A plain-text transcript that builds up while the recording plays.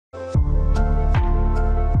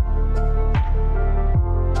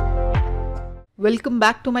Welcome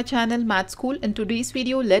back to my channel Math School. In today's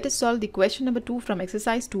video, let us solve the question number 2 from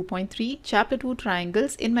exercise 2.3, chapter 2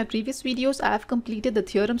 triangles. In my previous videos, I have completed the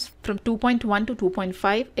theorems from 2.1 to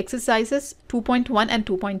 2.5, exercises 2.1 and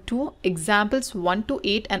 2.2, examples 1 to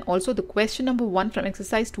 8, and also the question number 1 from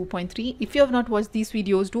exercise 2.3. If you have not watched these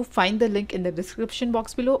videos, do find the link in the description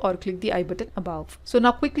box below or click the I button above. So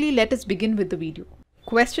now quickly let us begin with the video.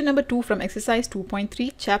 Question number 2 from exercise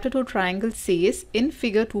 2.3, chapter 2 triangle says, in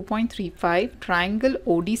figure 2.35, triangle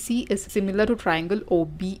ODC is similar to triangle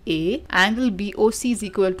OBA, angle BOC is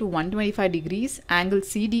equal to 125 degrees, angle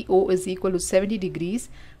CDO is equal to 70 degrees,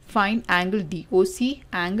 find angle DOC,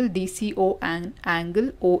 angle DCO and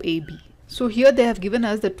angle OAB. So here they have given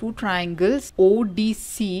us the two triangles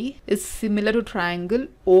ODC is similar to triangle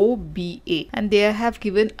OBA, and they have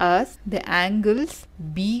given us the angles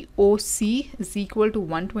BOC is equal to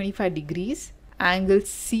 125 degrees, angle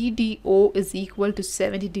CDO is equal to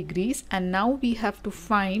 70 degrees, and now we have to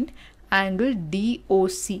find angle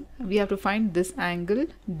DOC. We have to find this angle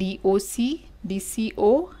DOC,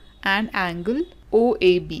 DCO and angle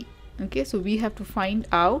OAB. Okay, so we have to find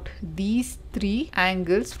out these three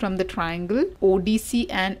angles from the triangle ODC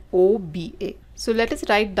and OBA. So let us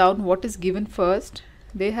write down what is given first.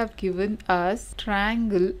 They have given us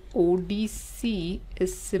triangle ODC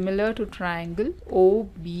is similar to triangle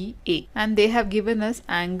OBA, and they have given us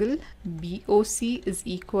angle BOC is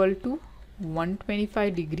equal to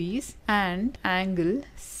 125 degrees and angle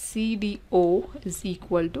CDO is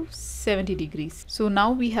equal to 70 degrees. So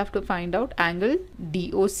now we have to find out angle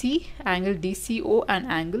DOC, angle DCO and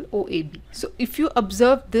angle OAB. So if you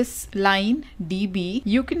observe this line DB,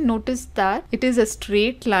 you can notice that it is a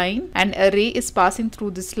straight line and a ray is passing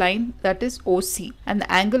through this line, that is OC, and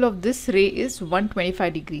the angle of this ray is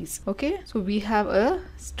 125 degrees. Okay, so we have a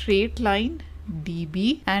straight line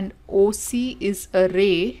DB and OC is a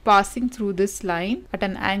ray passing through this line at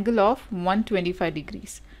an angle of 125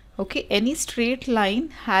 degrees. Okay, any straight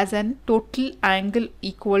line has an total angle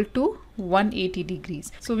equal to 180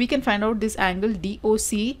 degrees. So we can find out this angle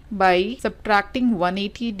DOC by subtracting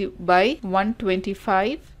 180 by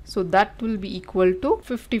 125. So that will be equal to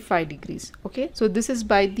 55 degrees. Okay, so this is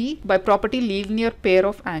by property linear pair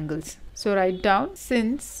of angles. So write down,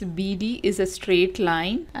 since BD is a straight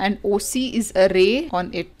line and OC is a ray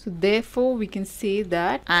on it, so therefore we can say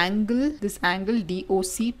that this angle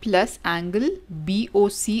DOC plus angle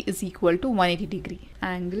BOC is equal to 180 degree.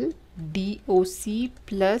 Angle DOC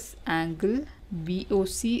plus angle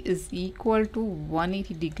BOC is equal to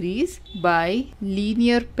 180 degrees by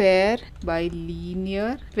linear pair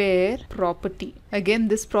property. Again,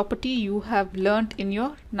 this property you have learnt in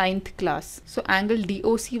your 9th class. So angle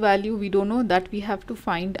DOC value we don't know, that we have to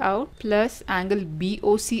find out, plus angle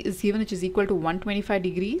BOC is given, which is equal to 125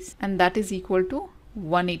 degrees, and that is equal to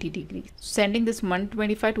 180 degrees. Sending this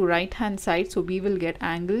 125 to right hand side, so we will get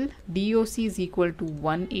angle DOC is equal to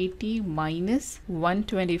 180 minus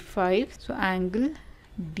 125. So angle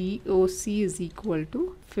DOC is equal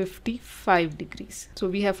to 55 degrees. So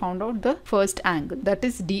we have found out the first angle, that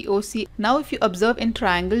is DOC. Now if you observe in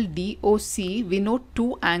triangle DOC, we know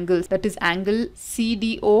two angles, that is angle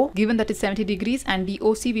CDO given, that is 70 degrees, and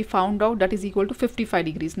DOC we found out that is equal to 55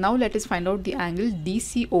 degrees. Now let us find out the angle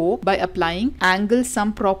DCO by applying angle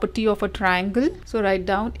sum property of a triangle. So write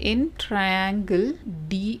down, in triangle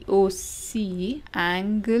DOC,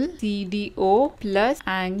 angle CDO plus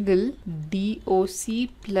angle DOC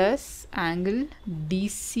plus angle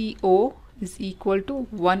DCO is equal to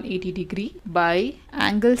 180 degree by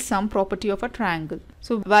angle sum property of a triangle.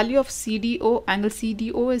 So value of CDO, angle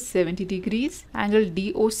CDO is 70 degrees, angle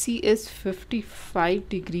DOC is 55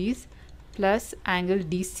 degrees, plus angle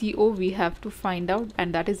DCO we have to find out,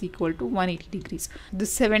 and that is equal to 180 degrees. The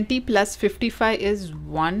 70 plus 55 is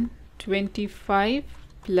 125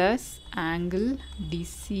 plus angle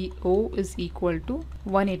DCO is equal to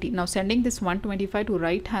 180. Now sending this 125 to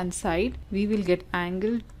right hand side, we will get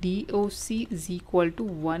angle DOC is equal to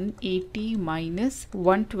 180 minus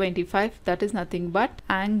 125, that is nothing but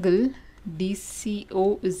angle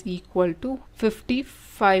DCO is equal to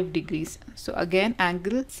 55 degrees. So again,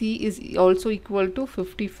 angle C is also equal to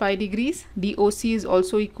 55 degrees, DOC is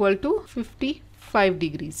also equal to 55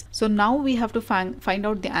 degrees. So now we have to find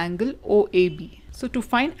out the angle OAB. So to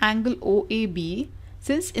find angle OAB,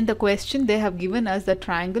 Since in the question they have given us the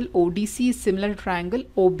triangle ODC is similar to triangle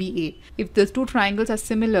OBA. If the two triangles are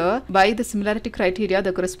similar, by the similarity criteria,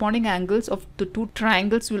 the corresponding angles of the two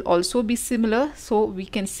triangles will also be similar. So we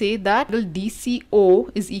can say that angle DCO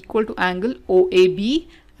is equal to angle OAB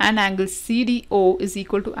and angle CDO is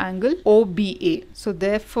equal to angle OBA. So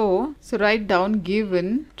therefore, write down,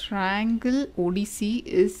 given triangle ODC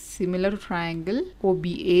is similar to triangle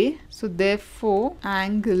OBA. So therefore,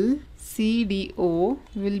 angle CDO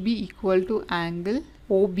will be equal to angle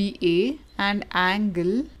OBA and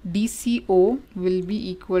angle DCO will be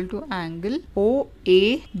equal to angle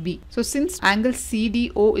OAB. So since angle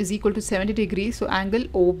CDO is equal to 70 degrees, so angle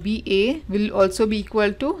OBA will also be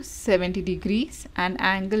equal to 70 degrees and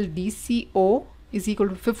angle DCO is equal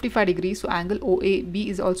to 55 degrees. So angle OAB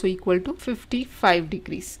is also equal to 55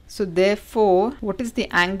 degrees. So therefore, what is the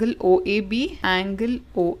angle OAB? Angle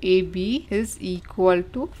OAB is equal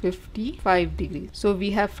to 55 degrees. So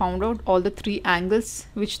we have found out all the three angles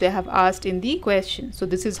which they have asked in the question. So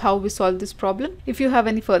this is how we solve this problem. If you have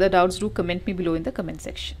any further doubts, do comment me below in the comment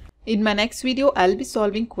section. In my next video, I'll be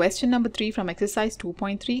solving question number 3 from exercise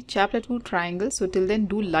 2.3, chapter 2, triangles. So till then,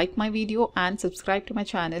 do like my video and subscribe to my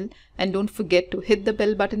channel. And don't forget to hit the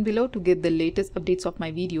bell button below to get the latest updates of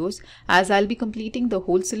my videos, as I'll be completing the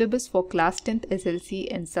whole syllabus for class 10th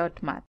SSLC NCERT Math.